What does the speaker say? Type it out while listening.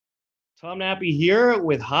Tom Nappy here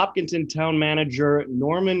with Hopkinton Town Manager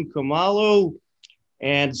Norman Khumalo,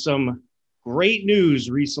 and some great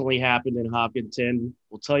news recently happened in Hopkinton.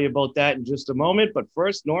 We'll tell you about that in just a moment. But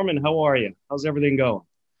first, Norman, how are you? How's everything going?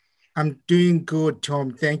 I'm doing good,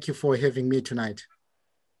 Tom. Thank you for having me tonight.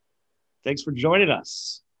 Thanks for joining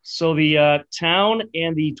us. So, the town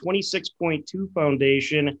and the 26.2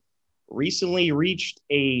 Foundation recently reached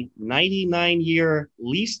a 99-year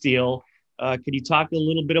lease deal. Could you talk a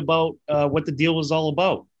little bit about what the deal was all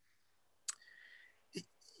about?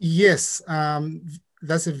 Yes,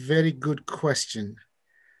 that's a very good question.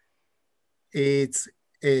 It's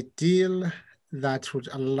a deal that would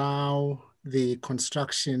allow the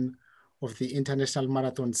construction of the International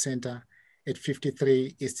Marathon Center at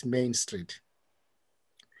 53 East Main Street.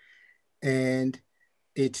 And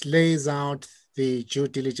it lays out the due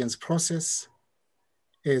diligence process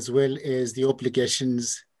as well as the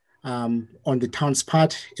obligations on the town's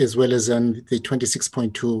part, as well as on the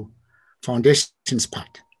 26.2 Foundation's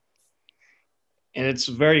part. And it's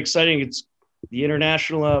very exciting. It's the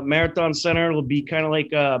International Marathon Center. It'll be kind of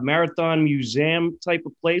like a marathon museum type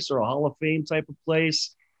of place or a Hall of Fame type of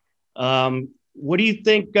place. What do you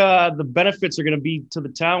think the benefits are going to be to the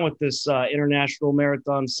town with this International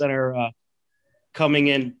Marathon Center coming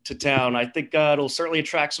into town? I think it'll certainly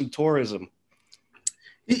attract some tourism.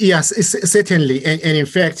 Yes, certainly. And in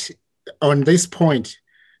fact, on this point,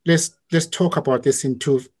 let's talk about this in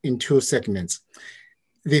two segments.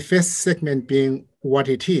 The first segment being what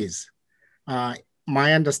it is.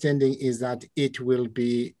 My understanding is that it will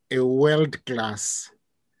be a world-class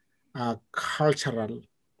cultural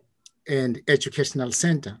and educational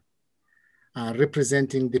center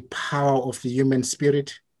representing the power of the human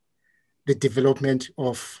spirit, the development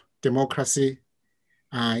of democracy,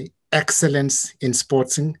 excellence in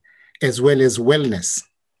sportsing, as well as wellness.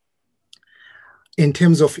 In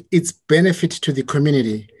terms of its benefit to the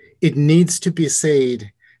community, it needs to be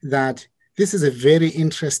said that this is a very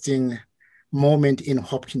interesting moment in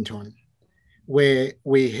Hopkinton, where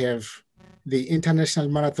we have the International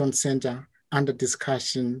Marathon Center under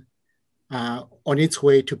discussion on its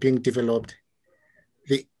way to being developed,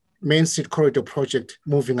 the Main Street Corridor project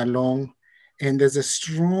moving along, and there's a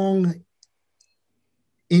strong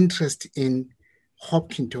interest in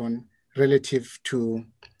Hopkinton relative to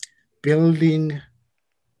building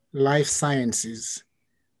life sciences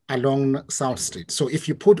along South Street. So if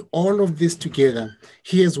you put all of this together,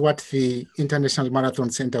 here's what the International Marathon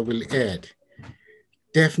Center will add.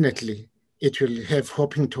 Definitely, it will have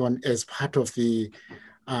Hopkinton as part of the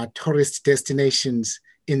tourist destinations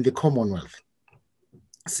in the Commonwealth.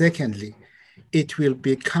 Secondly, it will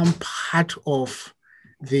become part of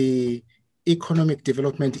the economic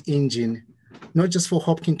development engine, not just for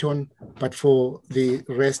Hopkinton, but for the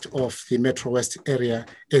rest of the Metro West area,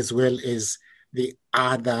 as well as the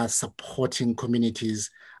other supporting communities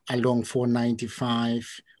along 495,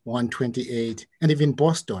 128, and even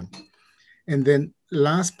Boston. And then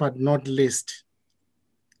last but not least,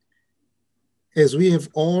 as we have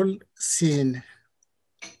all seen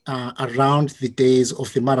around the days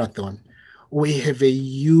of the marathon, we have a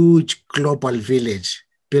huge global village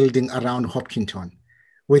building around Hopkinton.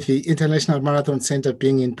 With the International Marathon Center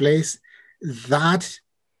being in place, that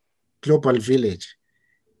global village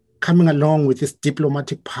coming along with this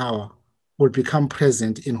diplomatic power will become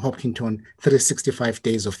present in Hopkinton 365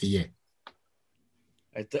 days of the year.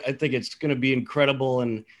 I think it's going to be incredible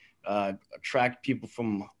and attract people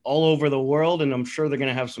from all over the world. And I'm sure they're going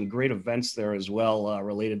to have some great events there as well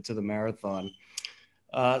related to the marathon.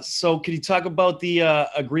 So can you talk about the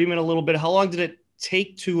agreement a little bit? How long did it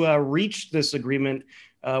take to reach this agreement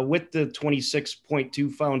with the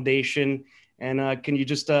 26.2 Foundation? And can you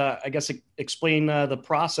just, I guess, explain the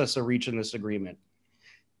process of reaching this agreement?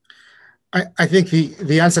 I think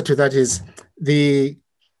the answer to that is the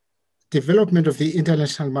development of the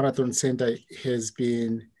International Marathon Center has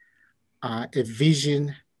been a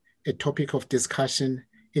vision, a topic of discussion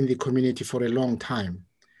in the community for a long time.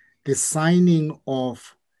 The signing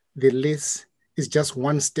of the lease is just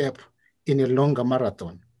one step in a longer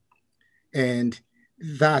marathon. And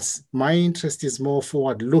thus, my interest is more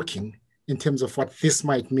forward-looking in terms of what this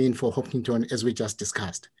might mean for Hopkinton, as we just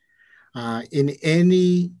discussed. In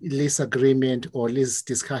any lease agreement or lease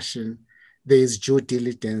discussion, there is due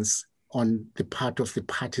diligence on the part of the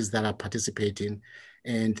parties that are participating.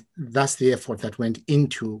 And that's the effort that went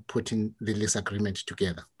into putting the lease agreement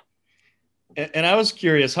together. And I was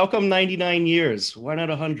curious, how come 99 years? Why not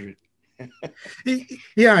 100?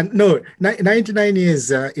 Yeah, no, 99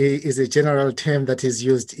 years is a general term that is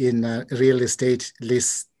used in real estate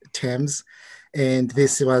lease terms. And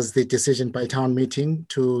this was the decision by town meeting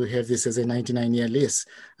to have this as a 99-year lease,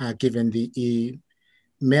 given the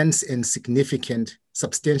immense and significant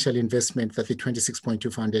substantial investment that the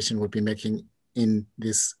 26.2 Foundation will be making in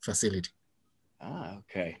this facility.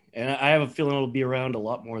 Okay. And I have a feeling it'll be around a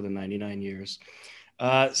lot more than 99 years.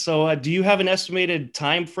 So do you have an estimated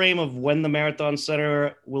time frame of when the Marathon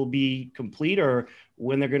Center will be complete or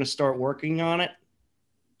when they're going to start working on it?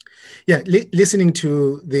 Yeah, listening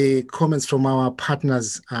to the comments from our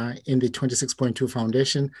partners in the 26.2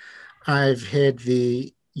 Foundation, I've had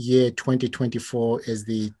the year 2024 as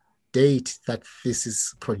the date that this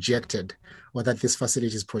is projected or that this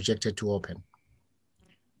facility is projected to open.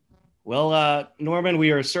 Well, Norman,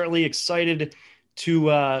 we are certainly excited to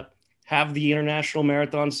have the International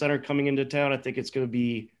Marathon Center coming into town. I think it's going to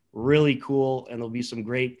be really cool, and there'll be some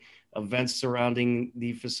great events surrounding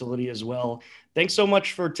the facility as well. Thanks so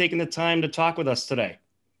much for taking the time to talk with us today.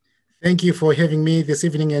 Thank you for having me this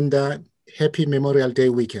evening, and happy Memorial Day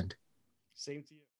weekend. Same to you.